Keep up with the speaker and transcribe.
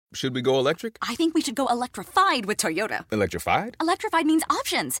Should we go electric? I think we should go electrified with Toyota. Electrified? Electrified means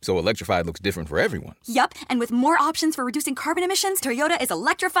options. So electrified looks different for everyone. Yup, and with more options for reducing carbon emissions, Toyota is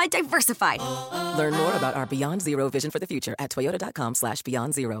electrified diversified. Learn more about our Beyond Zero vision for the future at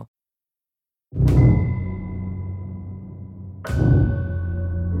toyota.com/Beyond Zero.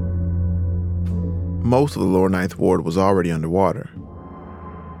 Most of the lower Ninth Ward was already underwater.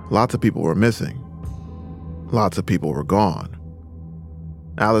 Lots of people were missing. Lots of people were gone.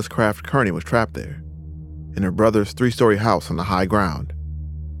 Alice Craft Kearney was trapped there, in her brother's 3-story house on the high ground.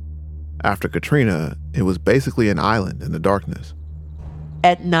 After Katrina, it was basically an island in the darkness.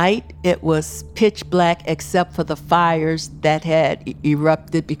 At night, it was pitch black except for the fires that had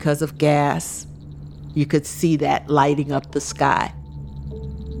erupted because of gas. You could see that lighting up the sky.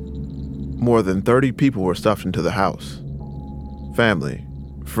 More than 30 people were stuffed into the house. Family,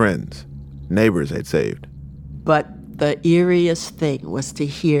 friends, neighbors they'd saved. But the eeriest thing was to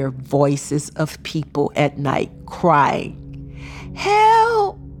hear voices of people at night crying,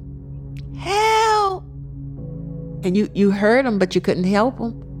 "Help! Help!" And you heard them, but you couldn't help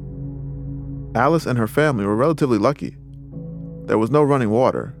them. Alice and her family were relatively lucky. There was no running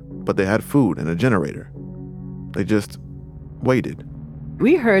water, but they had food and a generator. They just waited.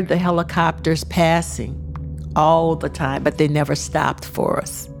 We heard the helicopters passing all the time, but they never stopped for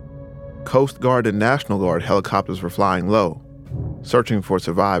us. Coast Guard and National Guard helicopters were flying low, searching for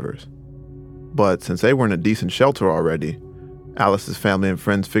survivors. But since they were in a decent shelter already, Alice's family and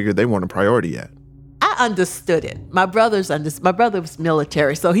friends figured they weren't a priority yet. I understood it. My brother was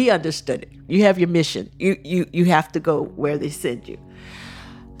military, so he understood it. You have your mission. You have to go where they send you.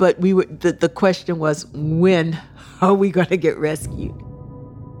 But the question was, when are we going to get rescued?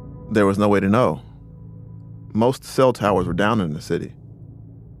 There was no way to know. Most cell towers were down in the city.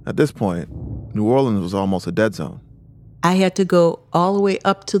 At this point, New Orleans was almost a dead zone. I had to go all the way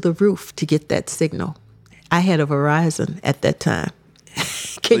up to the roof to get that signal. I had a Verizon at that time.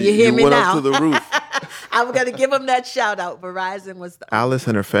 Can you hear me now? You went up to the roof. I'm going to give them that shout out. Verizon was the... Alice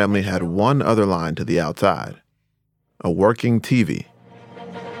and her family had one other line to the outside, a working TV.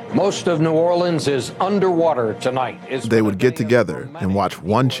 Most of New Orleans is underwater tonight. They would get together and watch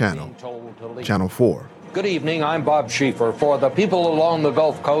one channel, Channel 4. Good evening, I'm Bob Schieffer. For the people along the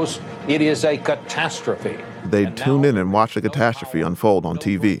Gulf Coast, it is a catastrophe. They'd tune in and watch the catastrophe unfold on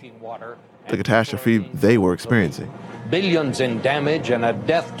TV. The catastrophe they were experiencing. Billions in damage and a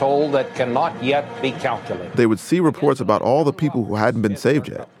death toll that cannot yet be calculated. They would see reports about all the people who hadn't been saved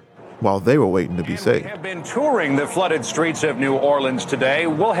yet, while they were waiting to be saved. We have been touring the flooded streets of New Orleans today.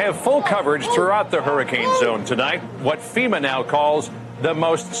 We'll have full coverage throughout the hurricane zone tonight, what FEMA now calls the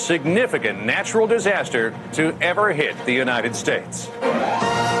most significant natural disaster to ever hit the United States.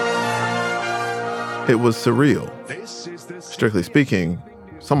 It was surreal. Strictly speaking,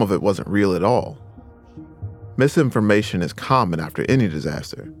 some of it wasn't real at all. Misinformation is common after any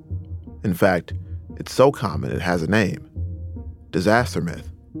disaster. In fact, it's so common it has a name: disaster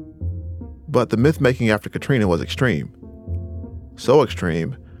myth. But the myth-making after Katrina was extreme. So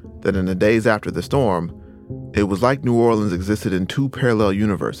extreme that in the days after the storm, it was like New Orleans existed in two parallel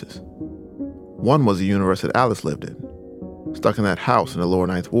universes. One was the universe that Alice lived in, stuck in that house in the lower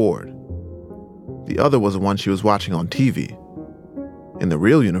Ninth Ward. The other was the one she was watching on TV. In the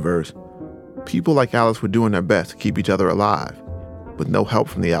real universe, people like Alice were doing their best to keep each other alive, with no help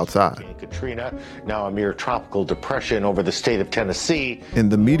from the outside. Katrina, now a mere tropical depression over the state of Tennessee. In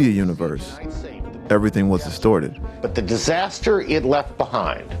the media universe, everything was distorted. But the disaster it left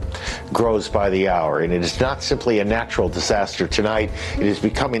behind grows by the hour, and it is not simply a natural disaster tonight. It is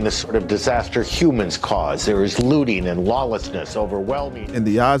becoming the sort of disaster humans cause. There is looting and lawlessness overwhelming. In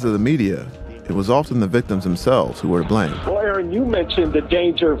the eyes of the media, it was often the victims themselves who were to blame. Well, Aaron, you mentioned the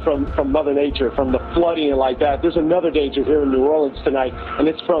danger from Mother Nature, from the flooding and like that. There's another danger here in New Orleans tonight, and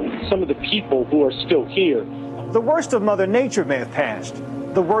it's from some of the people who are still here. The worst of Mother Nature may have passed.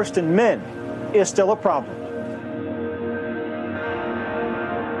 The worst in men is still a problem.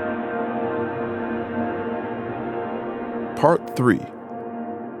 Part 3.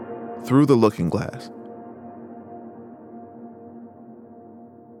 Through the Looking Glass.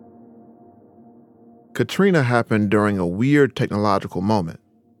 Katrina happened during a weird technological moment.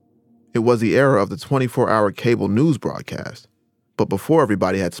 It was the era of the 24-hour cable news broadcast, but before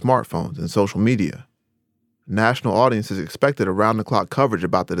everybody had smartphones and social media. National audiences expected around-the-clock coverage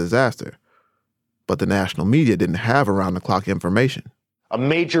about the disaster, but the national media didn't have around-the-clock information. A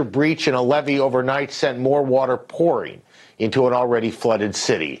major breach in a levee overnight sent more water pouring into an already flooded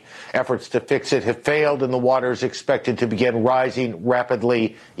city. Efforts to fix it have failed, and the water is expected to begin rising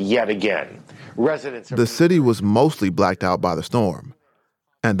rapidly yet again. The city was mostly blacked out by the storm,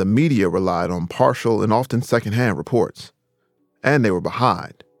 And the media relied on partial and often secondhand reports. And they were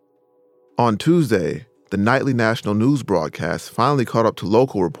behind. On Tuesday, the nightly national news broadcast finally caught up to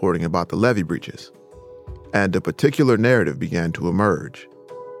local reporting about the levee breaches. And a particular narrative began to emerge.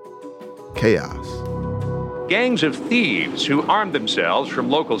 Chaos. Gangs of thieves who armed themselves from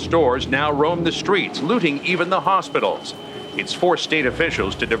local stores now roam the streets, looting even the hospitals. It's forced state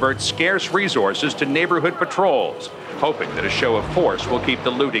officials to divert scarce resources to neighborhood patrols, hoping that a show of force will keep the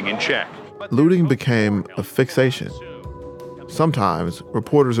looting in check. Looting became a fixation. Sometimes,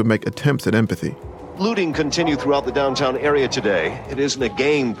 reporters would make attempts at empathy. Looting continued throughout the downtown area today. It isn't a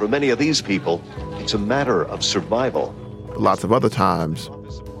game for many of these people. It's a matter of survival. But lots of other times,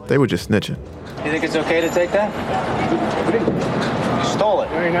 they were just snitching. You think it's okay to take that? You stole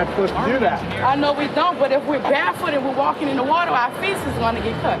it. You ain't not supposed to do that. I know we don't, but if we're barefoot and we're walking in the water, our feet is going to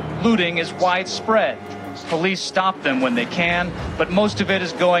get cut. Looting is widespread. Police stop them when they can, but most of it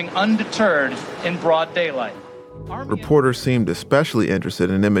is going undeterred in broad daylight. Reporters seemed especially interested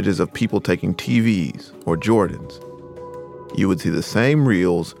in images of people taking TVs or Jordans. You would see the same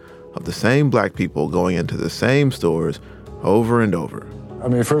reels of the same black people going into the same stores over and over. I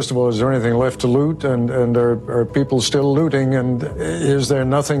mean, first of all, is there anything left to loot? And are people still looting? And is there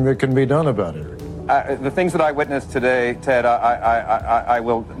nothing that can be done about it? The things that I witnessed today, Ted, I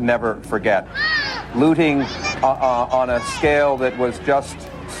will never forget. Looting on a scale that was just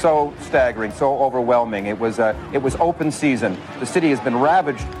so staggering, so overwhelming. It was open season. The city has been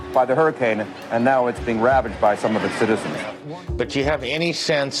ravaged by the hurricane, and now it's being ravaged by some of its citizens. But do you have any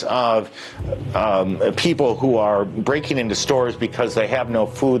sense of people who are breaking into stores because they have no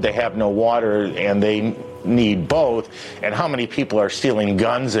food, they have no water, and they need both, and how many people are stealing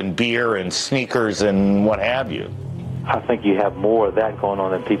guns and beer and sneakers and what have you? I think you have more of that going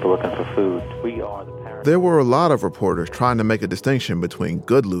on than people looking for food. We are the parents. There were a lot of reporters trying to make a distinction between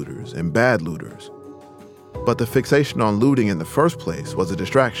good looters and bad looters. But the fixation on looting in the first place was a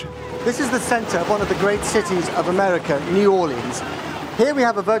distraction. This is the center of one of the great cities of America, New Orleans. Here we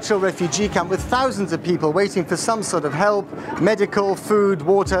have a virtual refugee camp with thousands of people waiting for some sort of help, medical, food,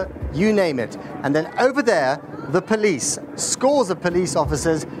 water, you name it. And then over there, the police, scores of police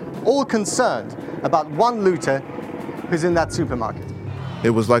officers, all concerned about one looter who's in that supermarket.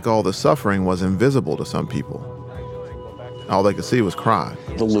 It was like all the suffering was invisible to some people. All they could see was crime.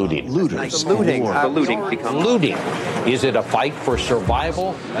 The looting. Looters. The looting become looting. Is it a fight for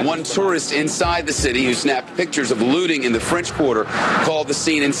survival? One tourist inside the city who snapped pictures of looting in the French Quarter called the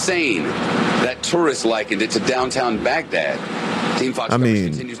scene insane. That tourist likened it to downtown Baghdad. Team Fox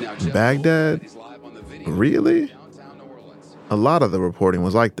continues now. Baghdad? Really? A lot of the reporting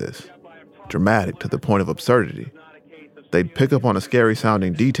was like this. Dramatic to the point of absurdity. They'd pick up on a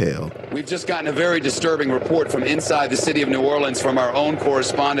scary-sounding detail. We've just gotten a very disturbing report from inside the city of New Orleans from our own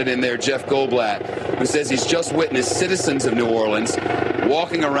correspondent in there, Jeff Goldblatt, who says he's just witnessed citizens of New Orleans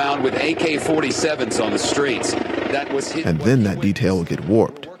walking around with AK-47s on the streets. And then that detail would get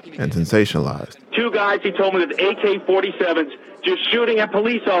warped and sensationalized. Two guys, he told me, with AK-47s just shooting at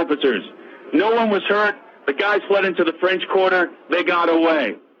police officers. No one was hurt. The guys fled into the French Quarter. They got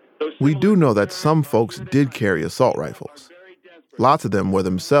away. We do know that some folks did carry assault rifles. Lots of them were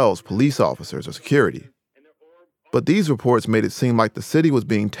themselves police officers or security. But these reports made it seem like the city was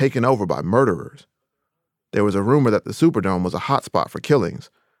being taken over by murderers. There was a rumor that the Superdome was a hotspot for killings,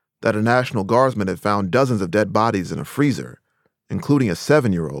 that a National Guardsman had found dozens of dead bodies in a freezer, including a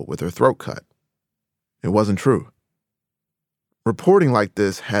 7-year-old with her throat cut. It wasn't true. Reporting like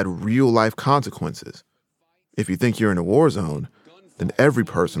this had real-life consequences. If you think you're in a war zone, then every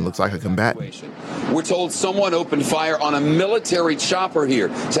person looks like a combatant. We're told someone opened fire on a military chopper here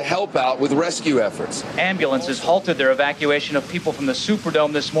to help out with rescue efforts. Ambulances halted their evacuation of people from the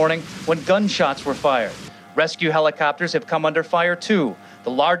Superdome this morning when gunshots were fired. Rescue helicopters have come under fire too.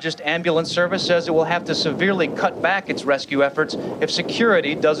 The largest ambulance service says it will have to severely cut back its rescue efforts if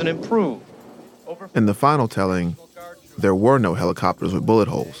security doesn't improve. In the final telling, there were no helicopters with bullet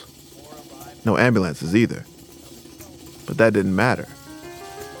holes. No ambulances either. But that didn't matter.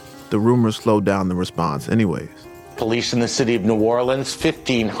 The rumors slowed down the response anyways. Police in the city of New Orleans,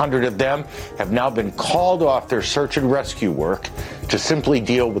 1,500 of them, have now been called off their search and rescue work to simply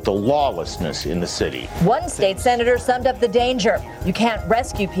deal with the lawlessness in the city. One state senator summed up the danger. You can't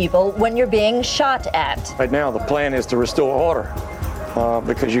rescue people when you're being shot at. Right now, the plan is to restore order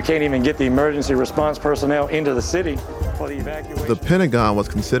because you can't even get the emergency response personnel into the city for the evacuation. The Pentagon was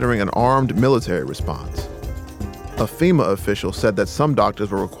considering an armed military response. A FEMA official said that some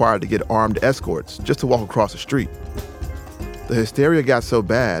doctors were required to get armed escorts just to walk across the street. The hysteria got so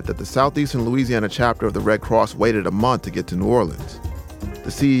bad that the Southeastern Louisiana chapter of the Red Cross waited a month to get to New Orleans. The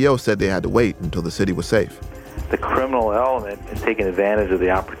CEO said they had to wait until the city was safe. The criminal element is taking advantage of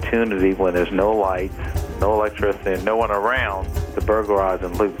the opportunity when there's no lights, no electricity, and no one around to burglarize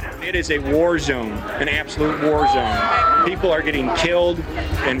and loot. It is a war zone, an absolute war zone. People are getting killed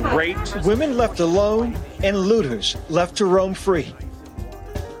and raped. Women left alone and looters left to roam free.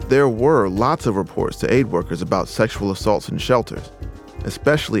 There were lots of reports to aid workers about sexual assaults in shelters,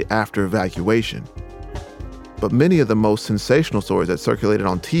 especially after evacuation. But many of the most sensational stories that circulated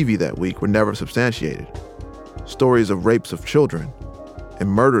on TV that week were never substantiated. Stories of rapes of children and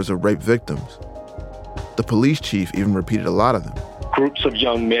murders of rape victims. The police chief even repeated a lot of them. Groups of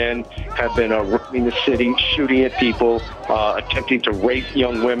young men have been roaming the city, shooting at people, attempting to rape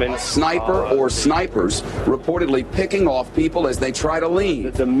young women. Sniper or snipers reportedly picking off people as they try to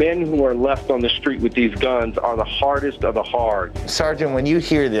leave. The men who are left on the street with these guns are the hardest of the hard. Sergeant, when you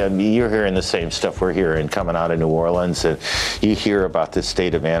hear them, you're hearing the same stuff we're hearing coming out of New Orleans. And you hear about this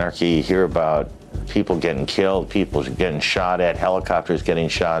state of anarchy. You hear about people getting killed, people getting shot at, helicopters getting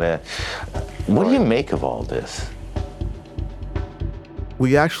shot at. What do you make of all this?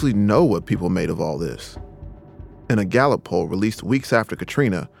 We actually know what people made of all this. In a Gallup poll released weeks after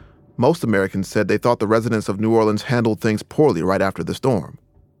Katrina, most Americans said they thought the residents of New Orleans handled things poorly right after the storm.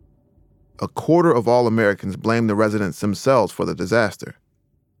 A quarter of all Americans blamed the residents themselves for the disaster.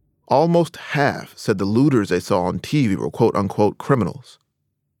 Almost half said the looters they saw on TV were quote-unquote criminals.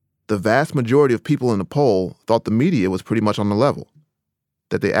 The vast majority of people in the poll thought the media was pretty much on the level,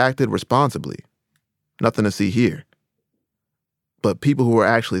 that they acted responsibly. Nothing to see here. But people who were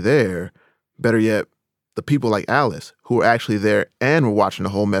actually there, better yet, the people like Alice, who were actually there and were watching the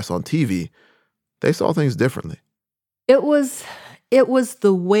whole mess on TV, they saw things differently. It was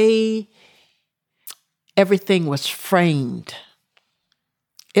the way everything was framed.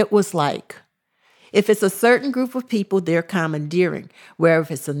 It was like, if it's a certain group of people, they're commandeering. Where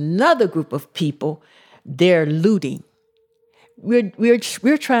if it's another group of people, they're looting. We're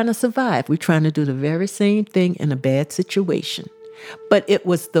trying to survive. We're trying to do the very same thing in a bad situation. But it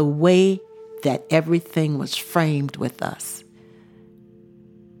was the way that everything was framed with us.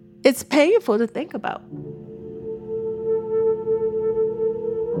 It's painful to think about.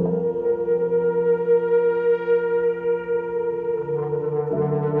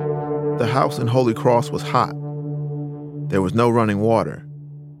 The house in Holy Cross was hot. There was no running water.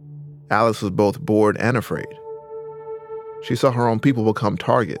 Alice was both bored and afraid. She saw her own people become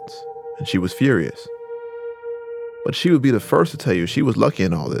targets, and she was furious. But she would be the first to tell you she was lucky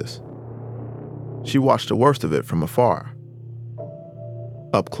in all this. She watched the worst of it from afar.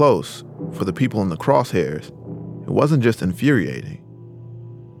 Up close, for the people in the crosshairs, it wasn't just infuriating.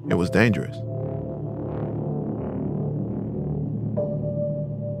 It was dangerous.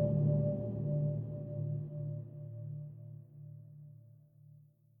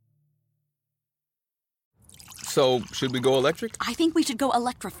 So, should we go electric? I think we should go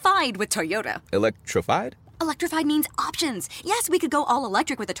electrified with Toyota. Electrified? Electrified means options. Yes, we could go all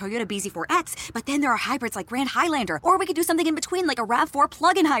electric with the Toyota BZ4X, but then there are hybrids like Grand Highlander, or we could do something in between like a RAV4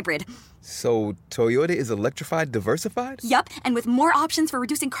 plug-in hybrid. So, Toyota is electrified diversified? Yup, and with more options for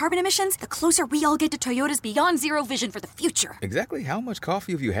reducing carbon emissions, the closer we all get to Toyota's Beyond Zero vision for the future. Exactly how much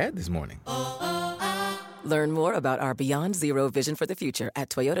coffee have you had this morning? Learn more about our Beyond Zero vision for the future at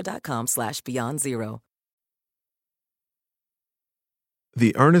toyota.com/Beyond Zero.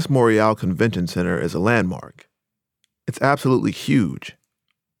 The Ernest Morial Convention Center is a landmark. It's absolutely huge.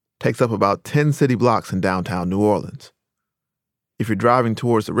 Takes up about 10 city blocks in downtown New Orleans. If you're driving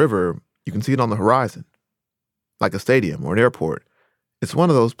towards the river, you can see it on the horizon. Like a stadium or an airport, it's one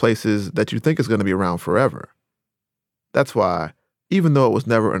of those places that you think is going to be around forever. That's why, even though it was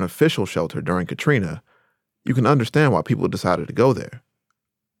never an official shelter during Katrina, you can understand why people decided to go there.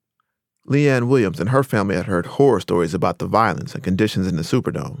 Leanne Williams and her family had heard horror stories about the violence and conditions in the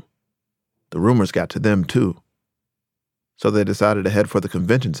Superdome. The rumors got to them, too. So they decided to head for the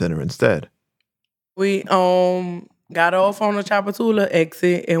convention center instead. We got off on the Chapatula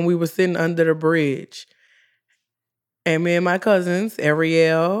exit, and we were sitting under the bridge. And me and my cousins,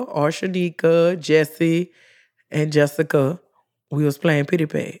 Ariel, Arshadika, Jesse, and Jessica, we was playing Pity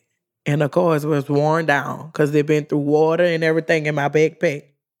Pat. And the cars was worn down because they'd been through water and everything in my backpack.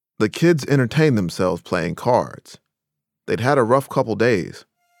 The kids entertained themselves playing cards. They'd had a rough couple days.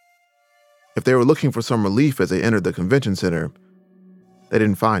 If they were looking for some relief as they entered the convention center, they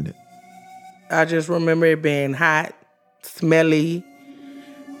didn't find it. I just remember it being hot, smelly.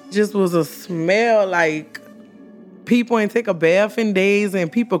 Just was a smell like people ain't take a bath in days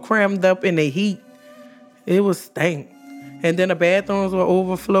and people crammed up in the heat. It was stank. And then the bathrooms were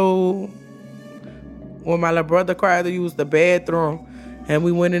overflowed. When my little brother cried to use the bathroom, And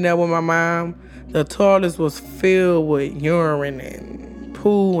we went in there with my mom. The toilets was filled with urine and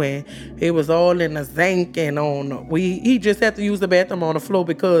poo, and it was all in the zinc and he just had to use the bathroom on the floor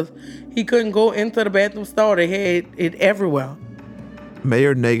because he couldn't go into the bathroom stall. They had it everywhere.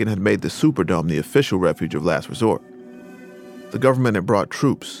 Mayor Nagin had made the Superdome the official refuge of last resort. The government had brought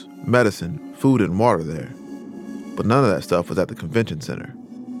troops, medicine, food, and water there. But none of that stuff was at the convention center.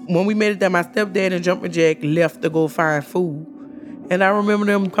 When we made it there, my stepdad and Jumpin' Jack left to go find food. And I remember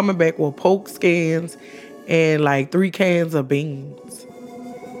them coming back with pork skins and like 3 cans of beans.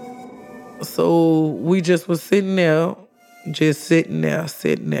 So we just was sitting there,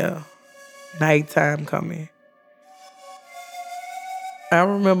 nighttime coming. I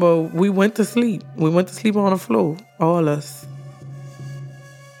remember we went to sleep. We went to sleep on the floor, all us.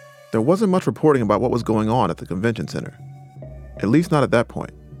 There wasn't much reporting about what was going on at the convention center, at least not at that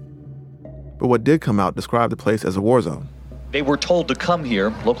point. But what did come out described the place as a war zone. They were told to come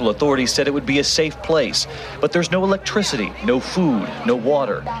here. Local authorities said it would be a safe place. But there's no electricity, no food, no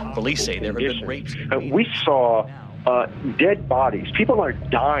water. Police say there have been rapes. We saw dead bodies. People are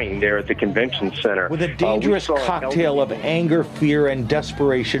dying there at the convention center. With a dangerous cocktail of anger, fear, and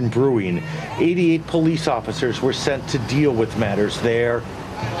desperation brewing, 88 police officers were sent to deal with matters there.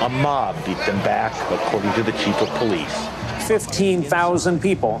 A mob beat them back, according to the chief of police. 15,000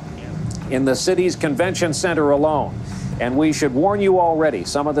 people in the city's convention center alone. And we should warn you already,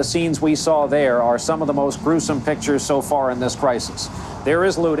 some of the scenes we saw there are some of the most gruesome pictures so far in this crisis. There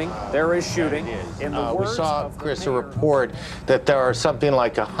is looting, there is shooting. We saw, Chris, a report that there are something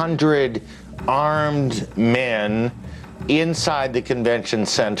like 100 armed men inside the convention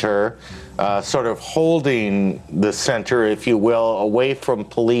center, sort of holding the center, if you will, away from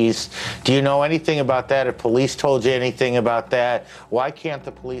police. Do you know anything about that? If police told you anything about that, why can't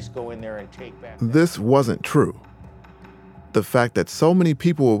the police go in there and take back? This wasn't true. The fact that so many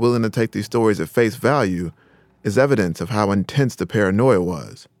people were willing to take these stories at face value is evidence of how intense the paranoia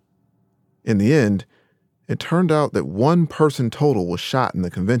was. In the end, it turned out that 1 person total was shot in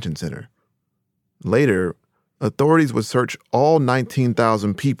the convention center. Later, authorities would search all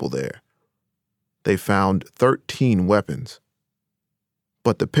 19,000 people there. They found 13 weapons.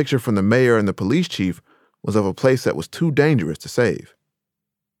 But the picture from the mayor and the police chief was of a place that was too dangerous to save.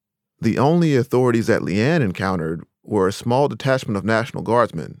 The only authorities that Leanne encountered were a small detachment of National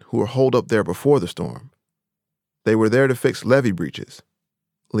Guardsmen who were holed up there before the storm. They were there to fix levee breaches.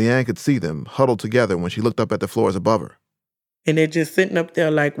 Leanne could see them huddled together when she looked up at the floors above her. And they're just sitting up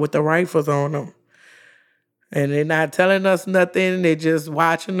there like with the rifles on them. And they're not telling us nothing, they're just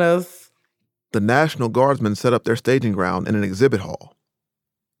watching us. The National Guardsmen set up their staging ground in an exhibit hall.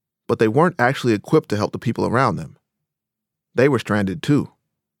 But they weren't actually equipped to help the people around them. They were stranded too.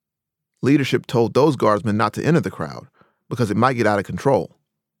 Leadership told those guardsmen not to enter the crowd because it might get out of control.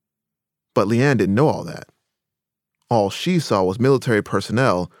 But Leanne didn't know all that. All she saw was military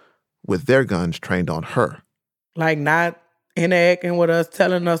personnel with their guns trained on her. Like not interacting with us,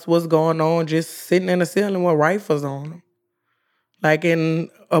 telling us what's going on, just sitting in the ceiling with rifles on them. Like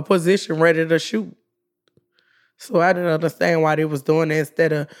in a position ready to shoot. So I didn't understand why they was doing that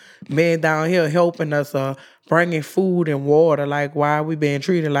instead of men down here helping us or bringing food and water. Like, why are we being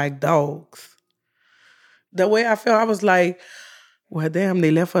treated like dogs? The way I felt, I was like, well, damn, they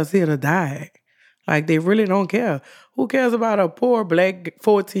left us here to die. Like, they really don't care. Who cares about a poor black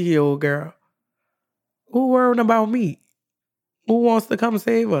 14-year-old girl? Who worrying about me? Who wants to come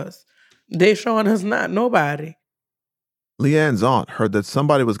save us? They showing us not nobody. Leanne's aunt heard that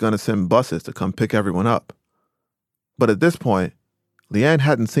somebody was going to send buses to come pick everyone up. But at this point, Leanne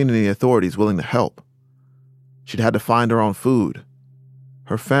hadn't seen any authorities willing to help. She'd had to find her own food.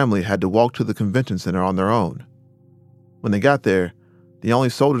 Her family had to walk to the convention center on their own. When they got there, the only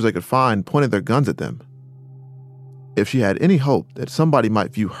soldiers they could find pointed their guns at them. If she had any hope that somebody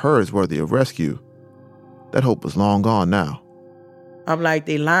might view her as worthy of rescue, that hope was long gone now. I'm like,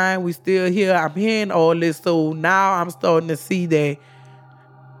 they lying, we still here, I'm hearing all this, so now I'm starting to see that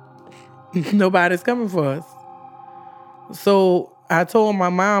nobody's coming for us. So I told my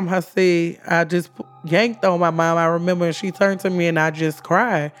mom, I said, I just yanked on my mom. I remember and she turned to me and I just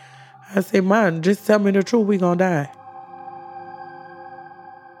cried. I said, Mom, just tell me the truth, we gonna die.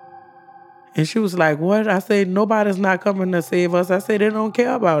 And she was like, what? I said, nobody's not coming to save us. I said, they don't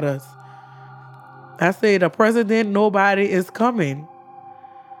care about us. I said, the president, nobody is coming.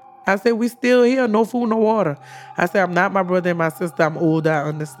 I said, we still here, no food, no water. I said, I'm not my brother and my sister, I'm old, I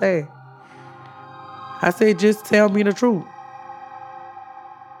understand. I said, just tell me the truth.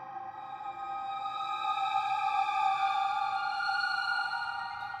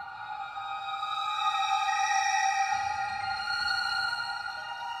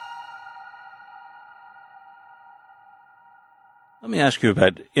 Let me ask you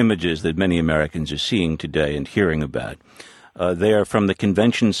about images that many Americans are seeing today and hearing about. They are from the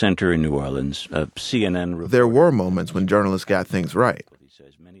convention center in New Orleans. CNN reported. There were moments when journalists got things right,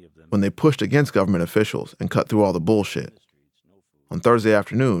 when they pushed against government officials and cut through all the bullshit. On Thursday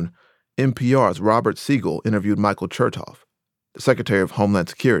afternoon, NPR's Robert Siegel interviewed Michael Chertoff, the Secretary of Homeland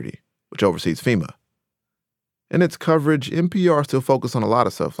Security, which oversees FEMA. In its coverage, NPR still focused on a lot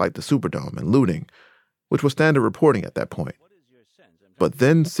of stuff like the Superdome and looting, which was standard reporting at that point. But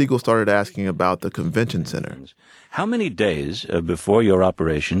then Siegel started asking about the convention center. How many days before your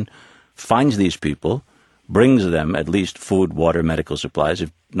operation finds these people, brings them at least food, water, medical supplies,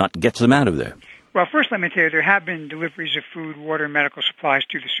 if not gets them out of there? Well, first let me tell you, there have been deliveries of food, water, and medical supplies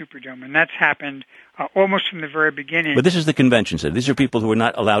to the Superdome, and that's happened almost from the very beginning. But this is the convention center. These are people who are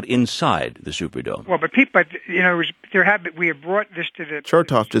not allowed inside the Superdome. Well, but we have brought this to the...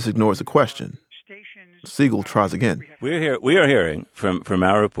 Chertoff just ignores the question. Siegel tries again. We are hearing from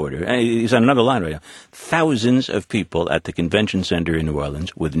our reporter, and he's on another line right now, thousands of people at the convention center in New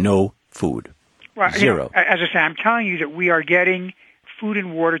Orleans with no food. Well, Zero. As I say, I'm telling you that we are getting food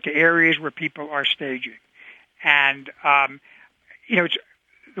and water to areas where people are staging. And, it's,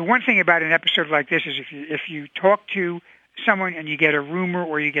 the one thing about an episode like this is if you talk to someone and you get a rumor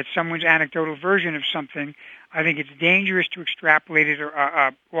or you get someone's anecdotal version of something, I think it's dangerous to extrapolate it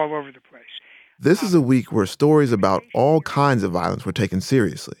all over the place. This is a week where stories about all kinds of violence were taken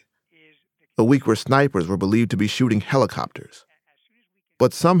seriously. A week where snipers were believed to be shooting helicopters.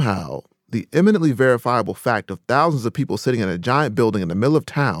 But somehow, the eminently verifiable fact of thousands of people sitting in a giant building in the middle of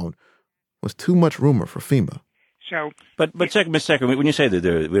town was too much rumor for FEMA. But Mr. Secretary, when you say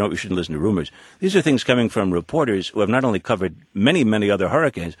that we shouldn't listen to rumors, these are things coming from reporters who have not only covered many, many other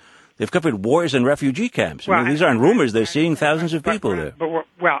hurricanes, they've covered wars and refugee camps. Well, these aren't rumors. They're seeing thousands of people there.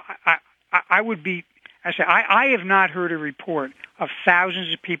 I have not heard a report of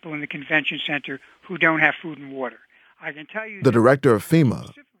thousands of people in the convention center who don't have food and water. I can tell you... The director of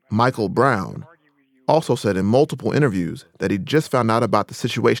FEMA, Michael Brown, also said in multiple interviews that he just found out about the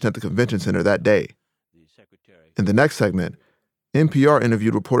situation at the convention center that day. In the next segment, NPR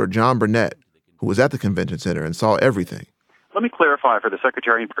interviewed reporter John Burnett, who was at the convention center and saw everything. Let me clarify for the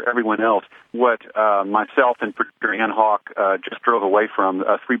Secretary and for everyone else what myself and producer Ann Hawk just drove away from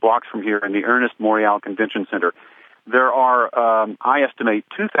 3 blocks from here in the Ernest Morial Convention Center. There are, I estimate,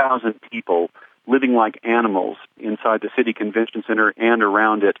 2,000 people living like animals inside the city convention center and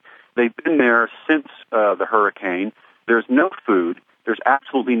around it. They've been there since the hurricane. There's no food. There's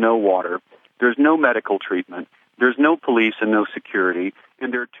absolutely no water. There's no medical treatment. There's no police and no security.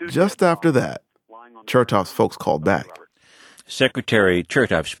 And there are 2... Just after that, Chertoff's folks called back. Secretary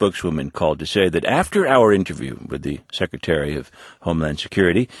Chertoff's spokeswoman called to say that after our interview with the Secretary of Homeland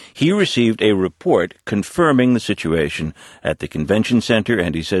Security, he received a report confirming the situation at the convention center,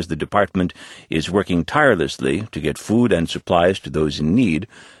 and he says the department is working tirelessly to get food and supplies to those in need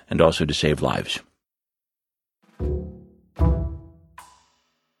and also to save lives.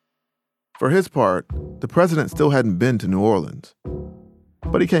 For his part, the president still hadn't been to New Orleans,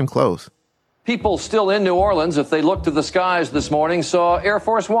 but he came close. People still in New Orleans, if they looked to the skies this morning, saw Air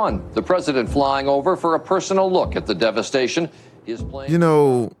Force One, the president flying over for a personal look at the devastation. His plane... You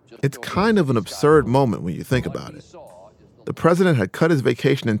know, it's kind of an absurd moment when you think about it. The president had cut his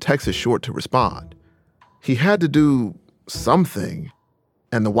vacation in Texas short to respond. He had to do something,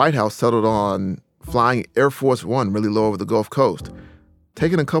 and the White House settled on flying Air Force One really low over the Gulf Coast,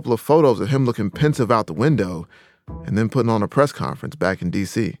 taking a couple of photos of him looking pensive out the window, and then putting on a press conference back in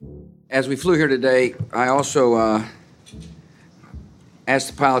D.C. As we flew here today, I also asked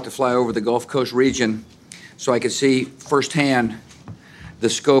the pilot to fly over the Gulf Coast region so I could see firsthand the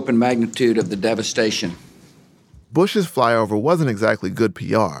scope and magnitude of the devastation. Bush's flyover wasn't exactly good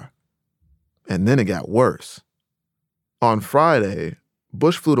PR. And then it got worse. On Friday,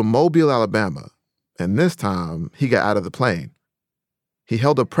 Bush flew to Mobile, Alabama, and this time he got out of the plane. He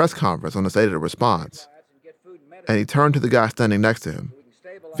held a press conference on the state of the response, and he turned to the guy standing next to him,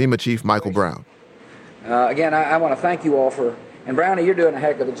 FEMA Chief Michael Brown. Again, I want to thank you all for, and Brownie, you're doing a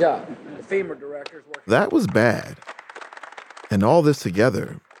heck of a job. The FEMA directors working. That was bad. And all this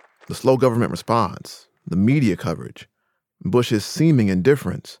together, the slow government response, the media coverage, Bush's seeming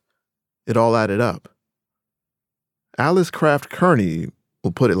indifference, it all added up. Alice Craft Kearney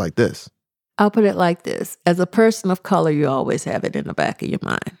will put it like this. I'll put it like this. As a person of color, you always have it in the back of your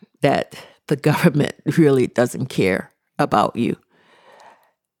mind that the government really doesn't care about you.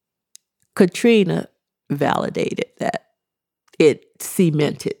 Katrina validated that. It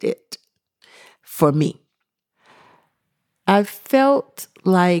cemented it for me. I felt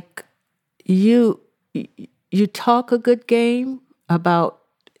like you talk a good game, about,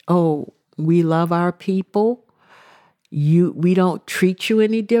 oh, we love our people. We don't treat you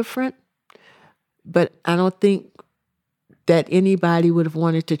any different. But I don't think that anybody would have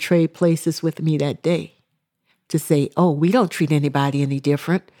wanted to trade places with me that day to say, oh, we don't treat anybody any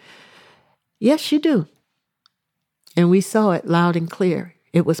different. Yes, you do. And we saw it loud and clear.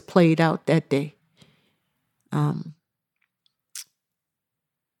 It was played out that day.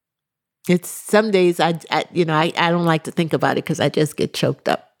 It's some days I don't like to think about it because I just get choked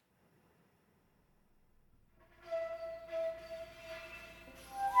up.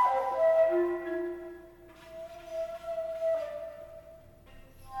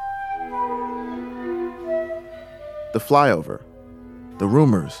 The flyover, the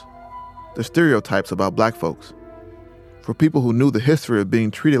rumors, the stereotypes about black folks. For people who knew the history of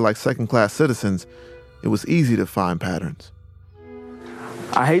being treated like second-class citizens, it was easy to find patterns.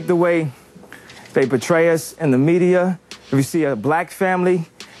 I hate the way they portray us in the media. If you see a black family,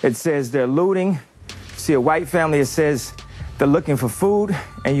 it says they're looting. If you see a white family, it says they're looking for food.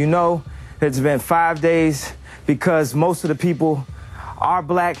 And you know it's been 5 days because most of the people are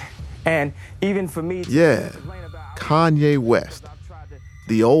black. And even for me... Yeah, Kanye West,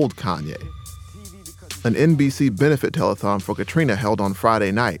 the old Kanye. An NBC benefit telethon for Katrina held on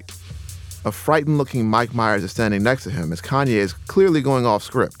Friday night. A frightened-looking Mike Myers is standing next to him as Kanye is clearly going off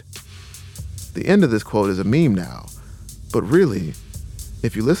script. The end of this quote is a meme now, but really,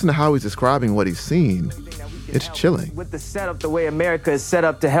 if you listen to how he's describing what he's seen, it's chilling. With the setup, the way America is set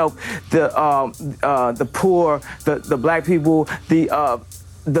up to help the poor, the black people,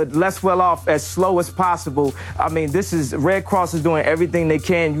 the less well off as slow as possible. I mean, this is Red Cross is doing everything they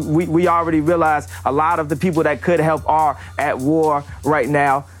can. We already realize a lot of the people that could help are at war right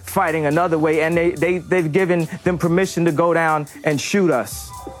now, fighting another way, and they've given them permission to go down and shoot us.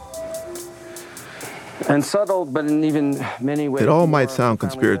 And subtle, but in even many ways. It all might sound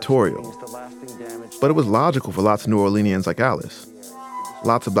conspiratorial, but it was logical for lots of New Orleanians like Alice,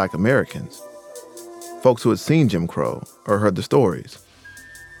 lots of black Americans, folks who had seen Jim Crow or heard the stories.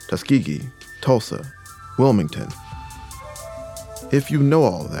 Tuskegee, Tulsa, Wilmington. If you know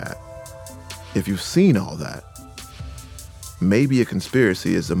all that, if you've seen all that, maybe a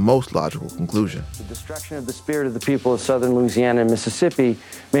conspiracy is the most logical conclusion. The destruction of the spirit of the people of southern Louisiana and Mississippi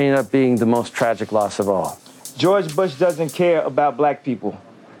may end up being the most tragic loss of all. George Bush doesn't care about black people.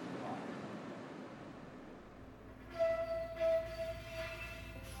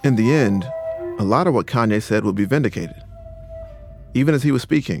 In the end, a lot of what Kanye said would be vindicated. Even as he was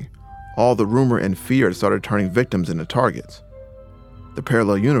speaking, all the rumor and fear had started turning victims into targets. The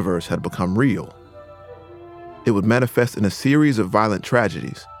parallel universe had become real. It would manifest in a series of violent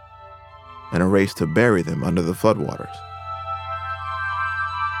tragedies and a race to bury them under the floodwaters.